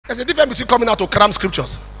There's a difference between coming out to cram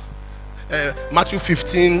scriptures. Matthew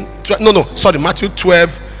 15, 12, Matthew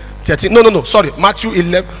 12, 13. Matthew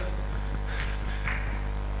 11.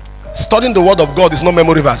 Studying the word of God is not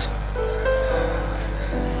memory verse.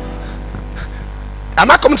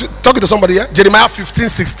 Am I talking to somebody here? Jeremiah 15,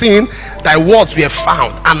 16. Thy words were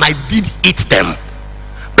found, and I did eat them.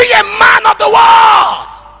 Be a man of the word.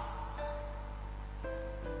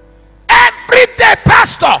 Everyday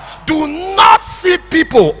pastor, do not see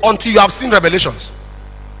people until you have seen revelations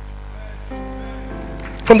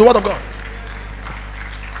from the word of God.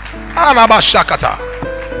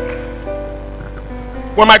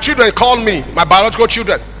 When my children called me, my biological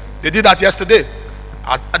children, they did that yesterday.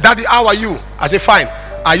 Daddy, how are you? I say, fine.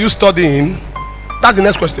 Are you studying? That's the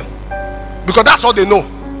next question, because that's all they know.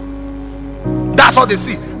 That's all they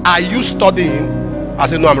see. Are you studying? I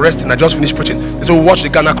said, no, I'm resting. I just finished preaching. They said, we'll watch the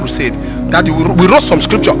Ghana crusade. Daddy, we wrote some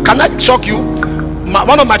scripture. Can I shock you?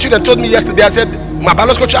 One of my children told me yesterday, I said, my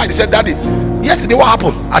biological child, he said, Daddy, yesterday what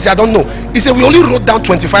happened? I said, I don't know. He said, we only wrote down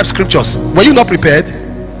 25 scriptures. Were you not prepared?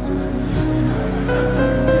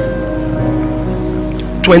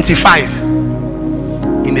 25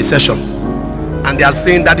 in a session. And they are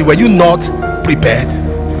saying, Daddy, were you not prepared?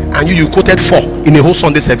 And you quoted 4 in a whole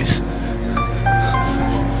Sunday service.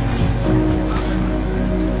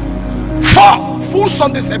 4 full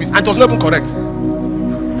Sunday service, and it was not even correct.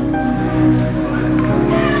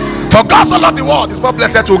 For God so loved the world, it's more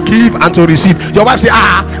blessed to give and to receive. Your wife say,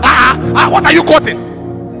 what are you quoting?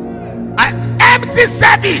 Empty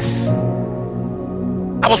service.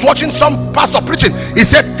 I was watching some pastor preaching. He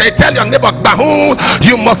said, they tell your neighbor, Bahu,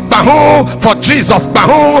 you must Bahu for Jesus,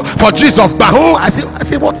 Bahu for Jesus, Bahu. I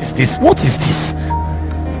say, what is this? What is this?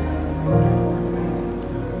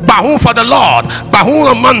 Bahu for the Lord, Bahu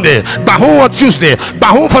on Monday, Bahu on Tuesday,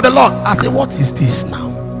 Bahu for the Lord. I say, what is this now?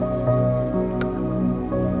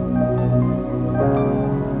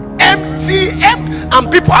 Empty.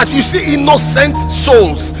 And people, as you see, innocent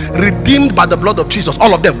souls redeemed by the blood of Jesus,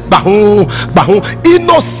 all of them, Bahu,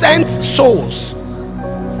 innocent souls.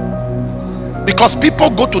 Because people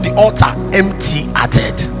go to the altar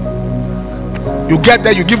empty-hearted. You get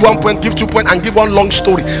there, you give 1 point, give 2 points, and give one long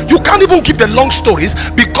story. You can't even give the long stories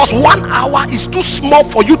because 1 hour is too small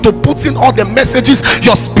for you to put in all the messages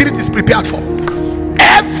your spirit is prepared for.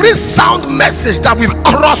 Every sound message that will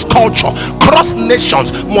cross culture, cross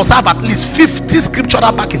nations, must have at least 50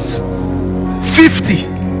 scriptural backings. 50.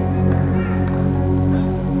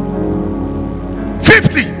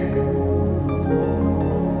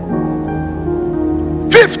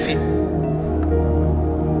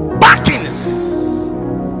 Backings.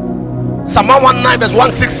 Psalm 119 verse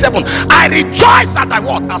 167. I rejoice at thy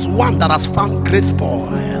word as one that has found great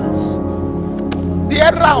spoils. The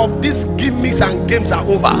era of these gimmicks and games are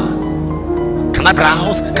over. Can I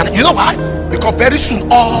browse? You know why? Because very soon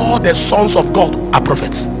all the sons of God are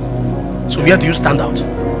prophets. So where do you stand out?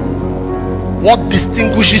 What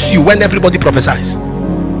distinguishes you when everybody prophesies?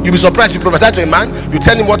 You'll be surprised. You prophesy to a man, you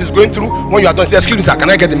tell him what he's going through. When you are done, say, excuse me sir, can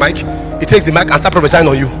I get the mic? He takes the mic and starts prophesying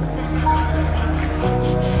on you.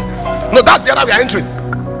 No, that's the era we are entering.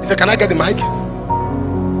 He said, can I get the mic?